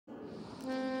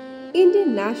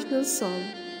Indian national song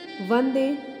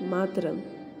Vande Mataram.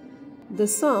 The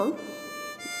song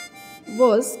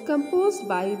was composed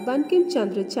by Bankim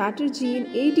Chandra Chatterjee in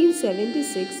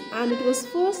 1876 and it was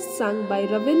first sung by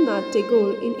Rabindranath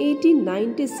Tagore in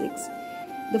 1896.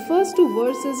 The first two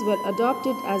verses were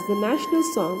adopted as the national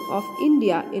song of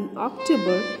India in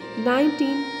October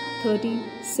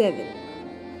 1937.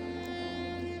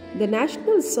 The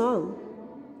national song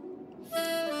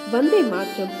Vande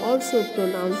Mataram, also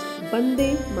pronounced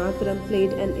Bande Mataram,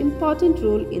 played an important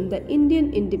role in the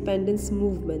Indian independence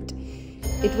movement.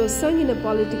 It was sung in a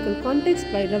political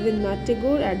context by Rabindranath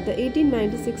Tagore at the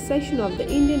 1896 session of the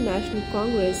Indian National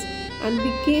Congress and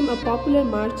became a popular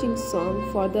marching song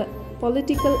for the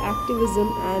political activism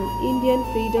and Indian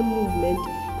freedom movement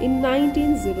in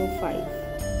 1905.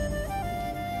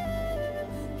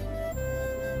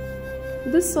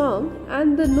 The song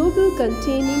and the noble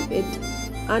containing it,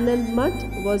 Anand Mat,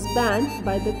 was banned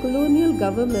by the colonial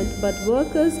government, but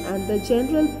workers and the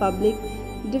general public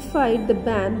defied the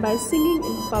ban by singing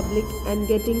in public and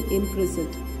getting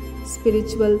imprisoned.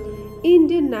 Spiritual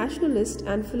Indian nationalist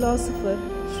and philosopher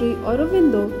Sri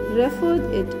Aurobindo referred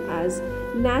it as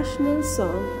National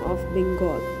Song of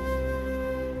Bengal.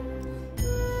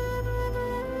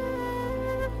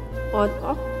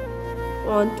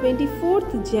 On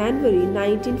 24th January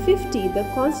 1950, the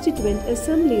Constituent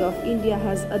Assembly of India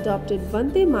has adopted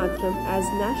Vande Mataram as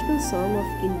National Song of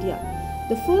India.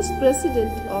 The first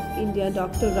President of India,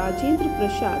 Dr. Rajendra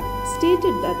Prasad,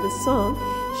 stated that the song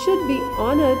should be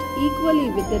honored equally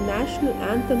with the national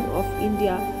anthem of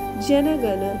India, Jana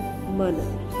Gana Mana.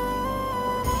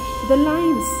 The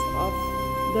lines of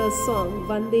the song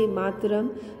Vande Mataram,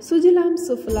 Sujalam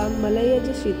Sufalam Malayaj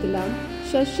Shitalam,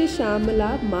 Shashya Shamala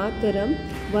Mataram,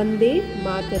 Vande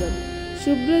Mataram,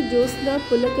 Shubhra Josna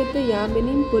Pulakata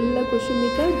Yaminim Pulla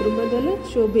Kushumita Drumadala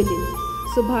Shobhinim,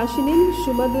 Subhashinim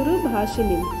Shumaduru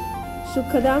Bhashinim,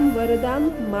 Shukhadam Varadam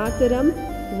Mataram,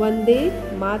 Vande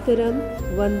Mataram,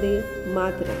 Vande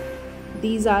Mataram.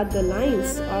 These are the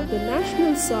lines of the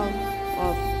national song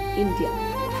of India.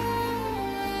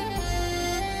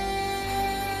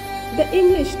 The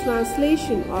English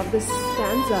translation of the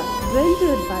stanza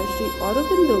rendered by Sri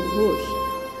Aurobindo Ghosh: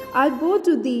 I bow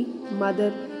to thee,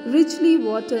 mother, richly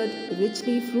watered,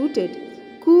 richly fruited,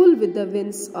 cool with the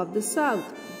winds of the south,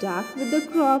 dark with the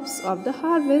crops of the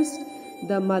harvest,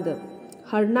 the mother.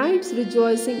 Her nights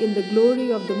rejoicing in the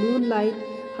glory of the moonlight,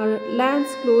 her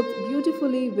lands clothed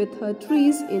beautifully with her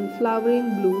trees in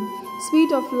flowering bloom,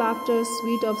 sweet of laughter,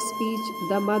 sweet of speech,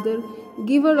 the mother,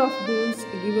 giver of boons,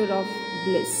 giver of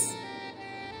bliss.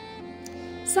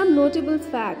 Some notable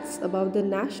facts about the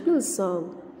national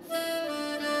song.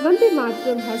 Vande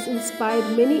Mataram has inspired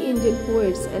many Indian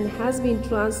poets and has been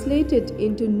translated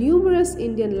into numerous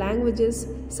Indian languages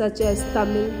such as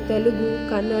Tamil, Telugu,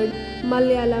 Kannada,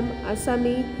 Malayalam,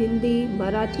 Assami, Hindi,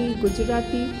 Marathi,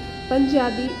 Gujarati,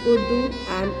 Punjabi, Urdu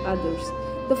and others.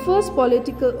 The first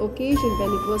political occasion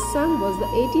when it was sung was the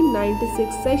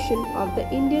 1896 session of the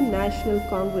Indian National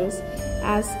Congress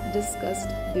as discussed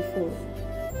before.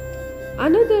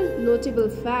 Another notable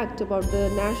fact about the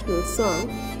national song,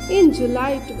 in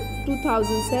July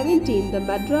 2017, the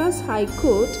Madras High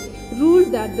Court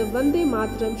ruled that the Vande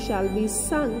Mataram shall be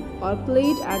sung or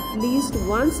played at least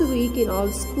once a week in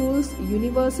all schools,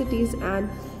 universities and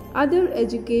other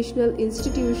educational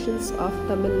institutions of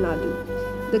Tamil Nadu.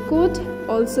 The court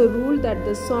also ruled that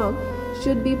the song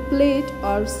should be played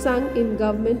or sung in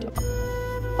government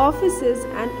offices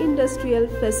and industrial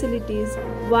facilities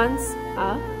once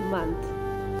a month.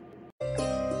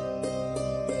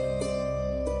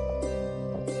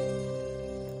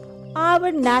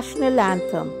 Our national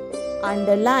anthem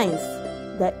underlines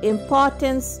the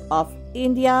importance of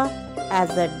India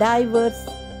as a diverse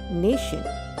nation.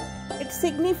 It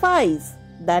signifies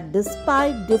that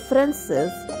despite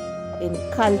differences in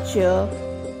culture,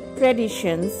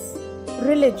 traditions,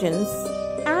 religions,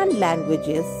 and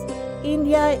languages,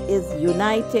 India is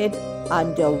united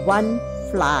under one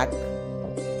flag.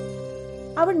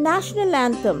 Our national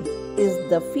anthem is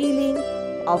the feeling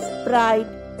of pride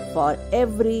for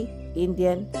every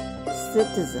Indian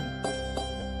citizen.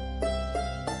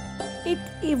 It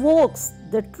evokes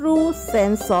the true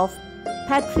sense of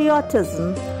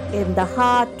patriotism in the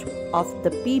heart of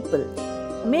the people,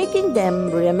 making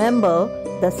them remember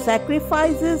the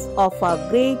sacrifices of our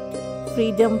great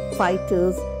freedom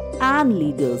fighters and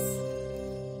leaders.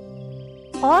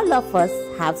 All of us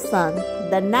have sung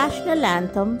the national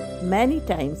anthem many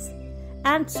times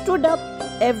and stood up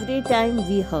every time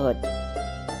we heard.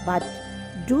 But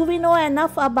do we know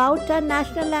enough about our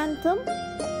national anthem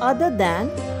other than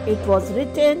it was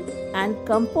written and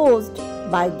composed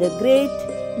by the great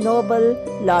Nobel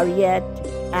laureate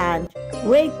and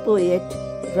great poet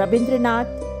Rabindranath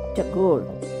Tagore.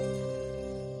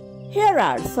 Here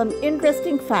are some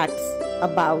interesting facts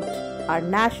about our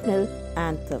national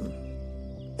anthem.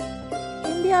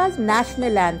 India's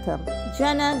national anthem,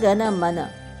 Jana Gana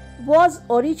Mana, was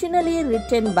originally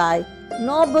written by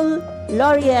Nobel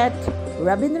laureate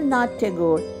Rabindranath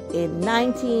Tagore in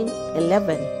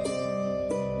 1911.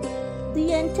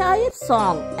 The entire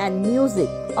song and music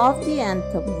of the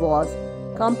anthem was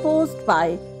composed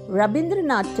by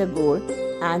Rabindranath Tagore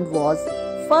and was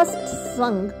first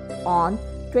sung on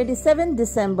 27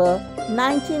 December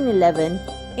 1911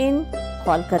 in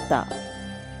Kolkata.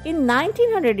 In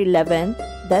 1911,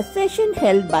 the session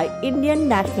held by Indian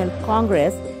National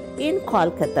Congress in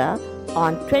Kolkata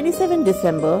on 27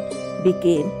 December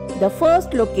became the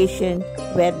first location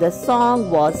where the song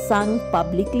was sung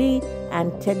publicly,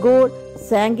 and Tagore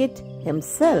sang it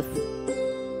himself.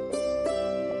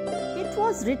 It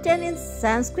was written in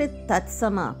Sanskrit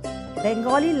Tatsama,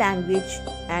 Bengali language,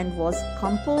 and was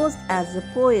composed as a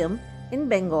poem in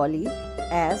Bengali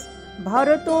as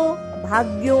Bharato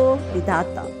Bhagyo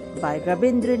Vidhata by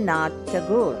Rabindranath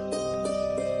Tagore.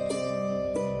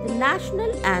 The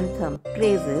national anthem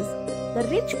praises the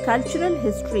rich cultural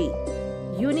history,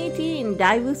 unity in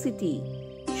diversity,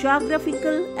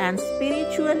 geographical and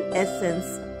spiritual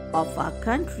essence of our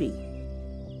country.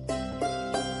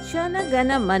 Jana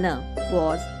Gana Mana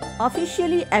was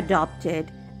officially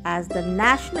adopted as the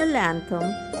national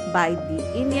anthem by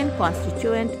the Indian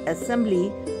Constituent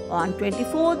Assembly on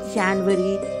 24th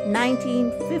January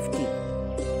 1950.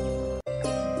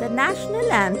 The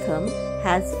national anthem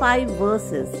has 5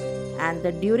 verses and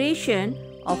the duration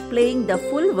of playing the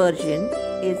full version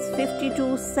is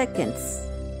 52 seconds.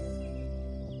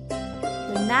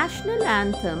 The national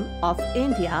anthem of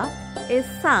India is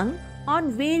sung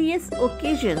on various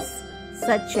occasions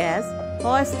such as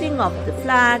hoisting of the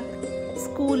flag,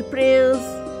 school prayers,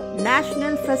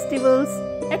 national festivals,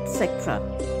 etc.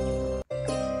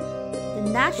 The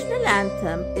national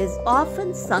anthem is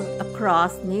often sung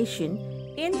across nation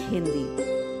in Hindi.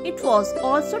 It was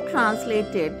also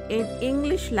translated in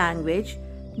English language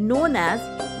known as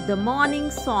the Morning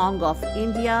Song of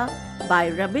India by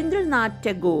Rabindranath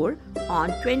Tagore on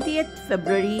 20th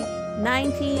February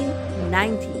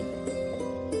 1990.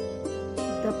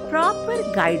 The proper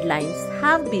guidelines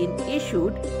have been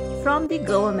issued from the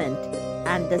government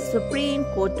and the Supreme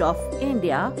Court of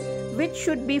India, which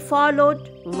should be followed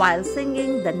while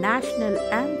singing the national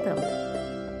anthem.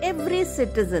 Every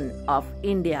citizen of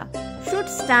India should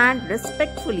stand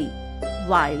respectfully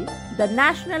while the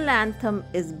national anthem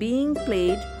is being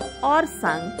played or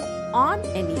sung on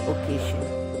any occasion.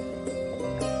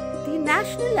 The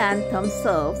national anthem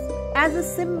serves as a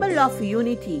symbol of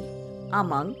unity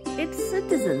among its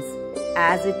citizens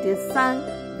as it is sung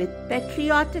with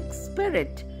patriotic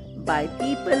spirit by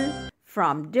people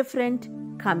from different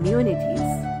communities.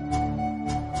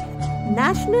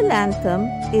 National anthem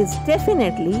is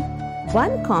definitely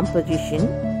one composition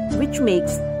which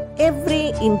makes every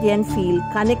Indian feel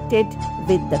connected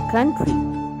with the country.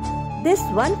 This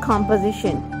one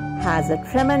composition has a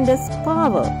tremendous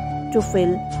power to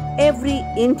fill every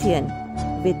Indian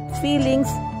with feelings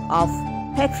of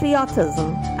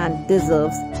patriotism and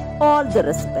deserves all the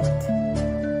respect.